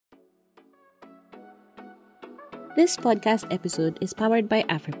This podcast episode is powered by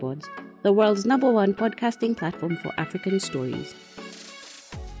AfriPods, the world's #1 podcasting platform for African stories.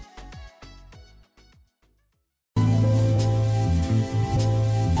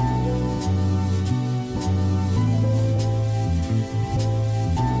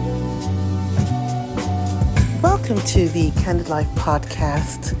 Welcome to the Candid Life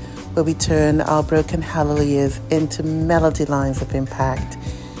podcast, where we turn our broken hallelujahs into melody lines of impact.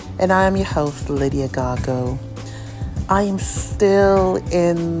 And I am your host, Lydia Gargo. I am still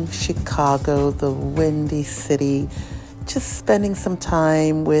in Chicago, the windy city, just spending some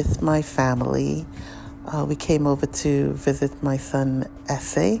time with my family. We came over to visit my son,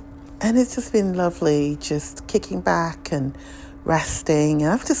 Essay, and it's just been lovely just kicking back and resting.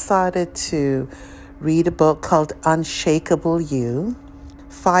 And I've decided to read a book called Unshakable You,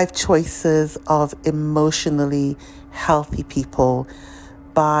 5 Choices of Emotionally Healthy People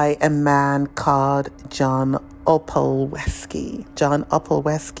by a man called John Opalewski. John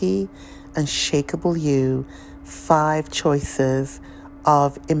Opalewski, Unshakable You, 5 Choices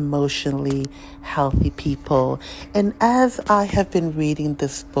of Emotionally Healthy People. And as I have been reading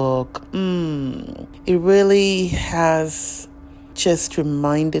this book, it really has just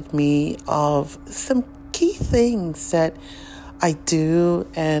reminded me of some key things that I do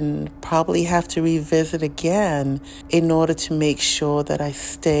and probably have to revisit again in order to make sure that I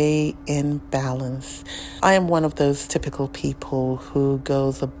stay in balance. I am one of those typical people who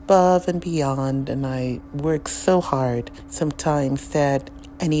goes above and beyond, and I work so hard sometimes that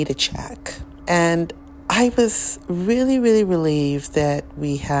I need a check. And I was really relieved that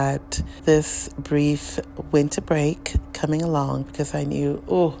we had this brief winter break coming along, because I knew,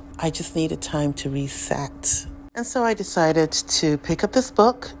 I just needed time to reset. And so I decided to pick up this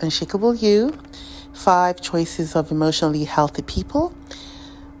book, Unshakable You, 5 Choices of Emotionally Healthy People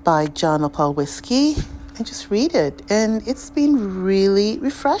by John Opalewski, and just read it. And it's been really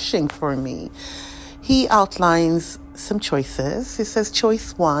refreshing for me. He outlines some choices. He says,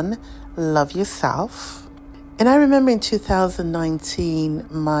 choice 1, love yourself. And I remember in 2019,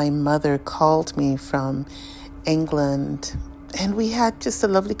 my mother called me from England, and we had just a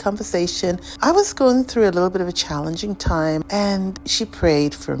lovely conversation. I was going through a little bit of a challenging time, and she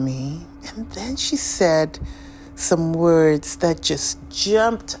prayed for me. And then she said some words that just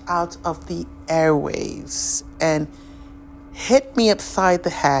jumped out of the airwaves and hit me upside the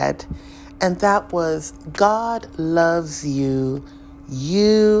head. And that was, God loves you.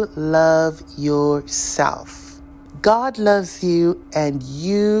 You love yourself. God loves you and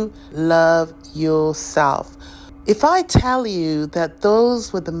you love yourself. If I tell you that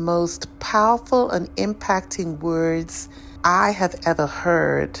those were the most powerful and impacting words I have ever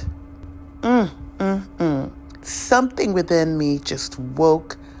heard, something within me just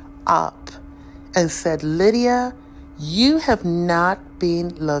woke up and said, Lydia, you have not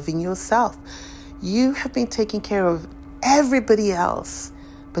been loving yourself. You have been taking care of everybody else,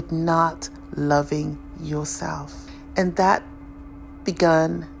 but not loving yourself. And that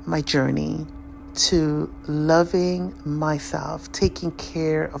began my journey to loving myself, taking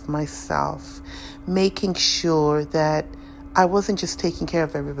care of myself, making sure that I wasn't just taking care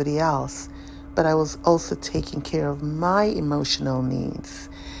of everybody else, but I was also taking care of my emotional needs.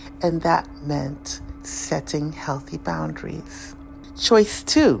 And that meant setting healthy boundaries. Choice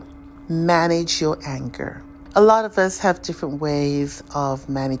 2, manage your anger. A lot of us have different ways of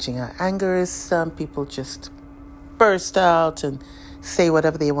managing our anger. Some people just burst out and say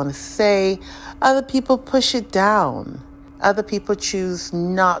whatever they want to say. Other people push it down. Other people choose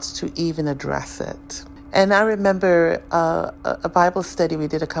not to even address it. And I remember a Bible study we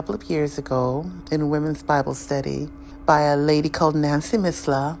did a couple of years ago in Women's Bible Study by a lady called Nancy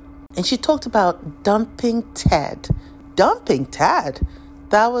Misler. And she talked about dumping Ted. Dumping Ted?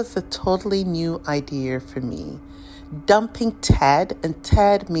 That was a totally new idea for me. Dumping Ted, and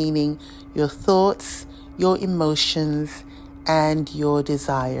Ted meaning your thoughts, your emotions, and your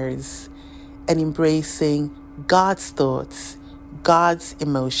desires, and embracing God's thoughts, God's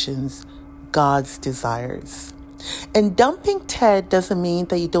emotions, God's desires. And dumping Ted doesn't mean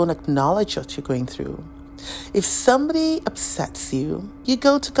that you don't acknowledge what you're going through. If somebody upsets you, you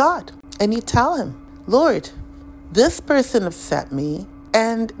go to God and you tell him, Lord, this person upset me,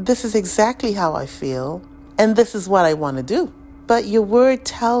 and this is exactly how I feel, and this is what I want to do. But your word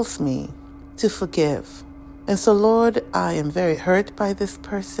tells me to forgive. And so, Lord, I am very hurt by this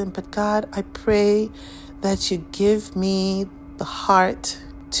person, but God, I pray that you give me the heart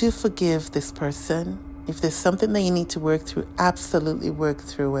to forgive this person. If there's something that you need to work through, absolutely work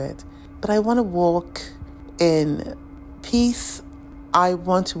through it. But I want to walk in peace I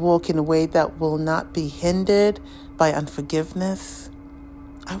want to walk in a way that will not be hindered by unforgiveness.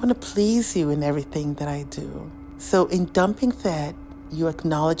 I want to please you in everything that I do. So in dumping that, you're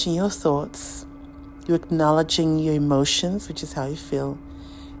acknowledging your thoughts, you're acknowledging your emotions, which is how you feel,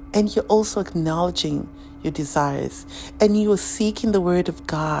 and you're also acknowledging your desires, and you are seeking the word of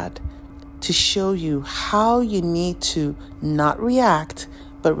God to show you how you need to not react,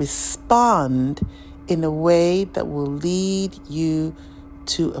 but respond in a way that will lead you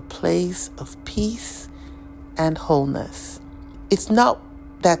to a place of peace and wholeness. It's not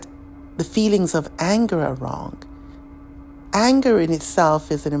that the feelings of anger are wrong. Anger in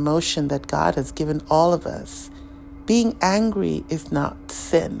itself is an emotion that God has given all of us. Being angry is not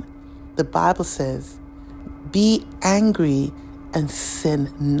sin. The Bible says, be angry and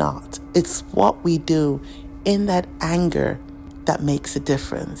sin not. It's what we do in that anger that makes a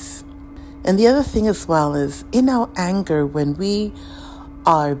difference. And the other thing as well is, in our anger, when we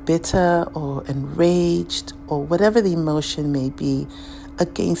are bitter or enraged or whatever the emotion may be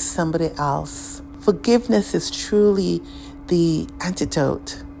against somebody else, forgiveness is truly the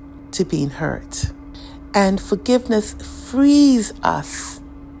antidote to being hurt. And forgiveness frees us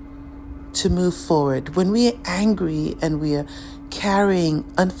to move forward. When we are angry and we are carrying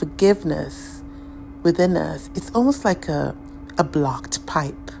unforgiveness within us, it's almost like a blocked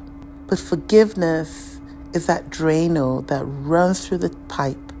pipe. But forgiveness is that Drano that runs through the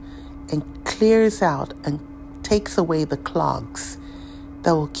pipe and clears out and takes away the clogs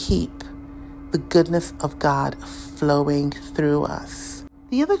that will keep the goodness of God flowing through us.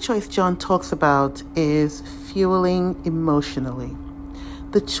 The other choice John talks about is fueling emotionally.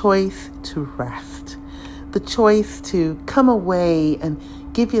 The choice to rest. The choice to come away and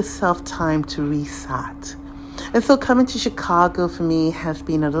give yourself time to reset. And so coming to Chicago for me has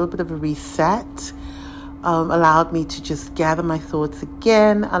been a little bit of a reset. Allowed me to just gather my thoughts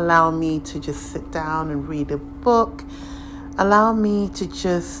again. Allow me to just sit down and read a book. Allow me to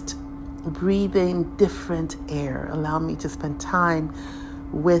just breathe in different air. Allow me to spend time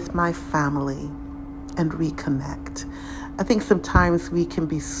with my family and reconnect. I think sometimes we can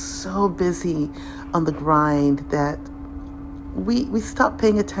be so busy on the grind that we stop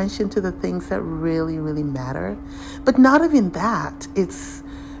paying attention to the things that really, really matter. But not even that. It's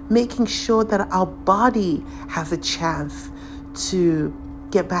making sure that our body has a chance to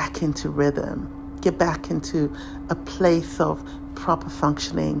get back into rhythm, get back into a place of proper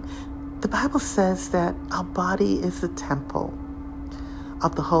functioning. The Bible says that our body is the temple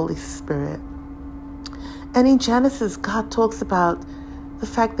of the Holy Spirit. And in Genesis, God talks about the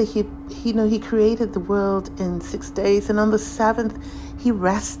fact that He created the world in 6 days, and on the seventh, He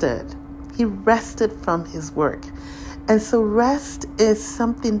rested. He rested from His work. And so rest is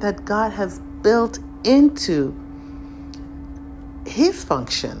something that God has built into His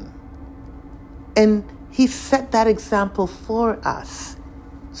function. And He set that example for us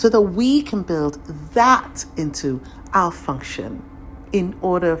so that we can build that into our function in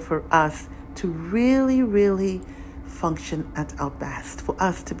order for us to really, really function at our best, for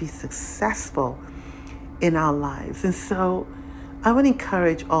us to be successful in our lives. And so I would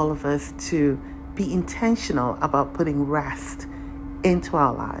encourage all of us to be intentional about putting rest into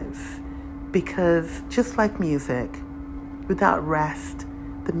our lives, because just like music, without rest,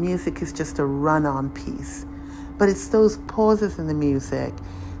 the music is just a run-on piece. But it's those pauses in the music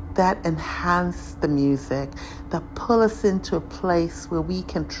that enhance the music, that pull us into a place where we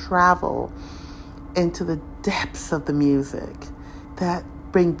can travel into the depths of the music, that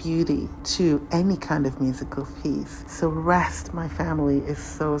bring beauty to any kind of musical piece. So rest, my family, is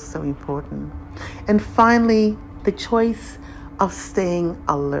so, so important. And finally, the choice of staying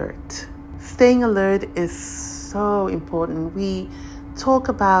alert. Staying alert is so important. We talk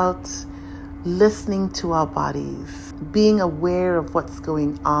about listening to our bodies, being aware of what's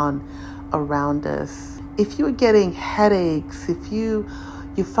going on around us. If you're getting headaches, if you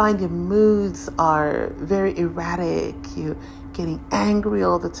find your moods are very erratic, you're getting angry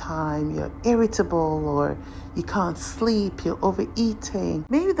all the time, you're irritable, or you can't sleep, you're overeating,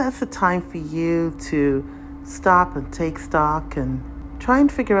 maybe that's the time for you to stop and take stock and try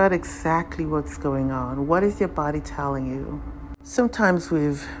and figure out exactly what's going on. What is your body telling you? Sometimes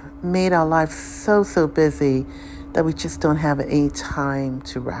we've made our lives so busy that we just don't have any time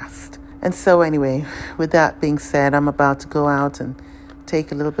to rest. And so anyway, with that being said, I'm about to go out and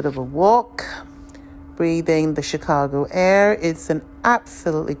take a little bit of a walk, breathing the Chicago air. It's an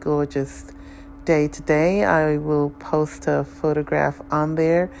absolutely gorgeous day today. I will post a photograph on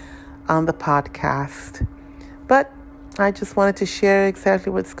there on the podcast. But I just wanted to share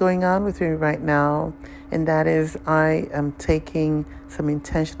exactly what's going on with me right now, and that is I am taking some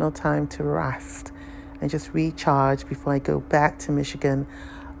intentional time to rest and just recharge before I go back to Michigan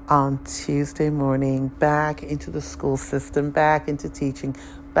on Tuesday morning, back into the school system, back into teaching,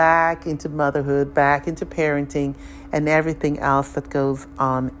 back into motherhood, back into parenting, and everything else that goes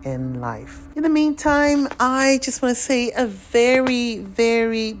on in life. In the meantime, I just want to say a very,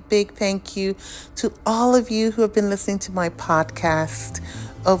 very big thank you to all of you who have been listening to my podcast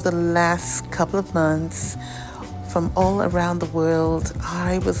over the last couple of months. From all around the world,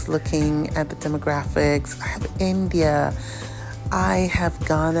 I was looking at the demographics. I have India, I have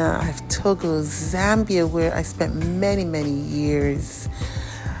Ghana, I have Togo, Zambia, where I spent many, many years.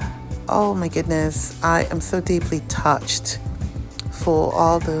 Oh my goodness, I am so deeply touched for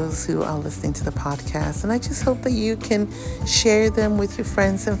all those who are listening to the podcast. And I just hope that you can share them with your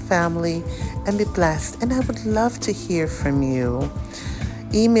friends and family and be blessed. And I would love to hear from you.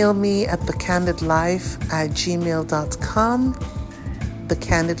 Email me at thecandidlife@gmail.com,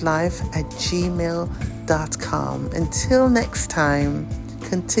 thecandidlife@gmail.com. Until next time,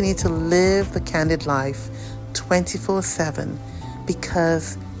 continue to live the candid life 24/7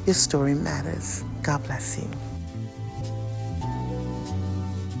 because your story matters. God bless you.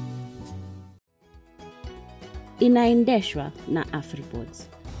 Inaendeshwa na Afripods.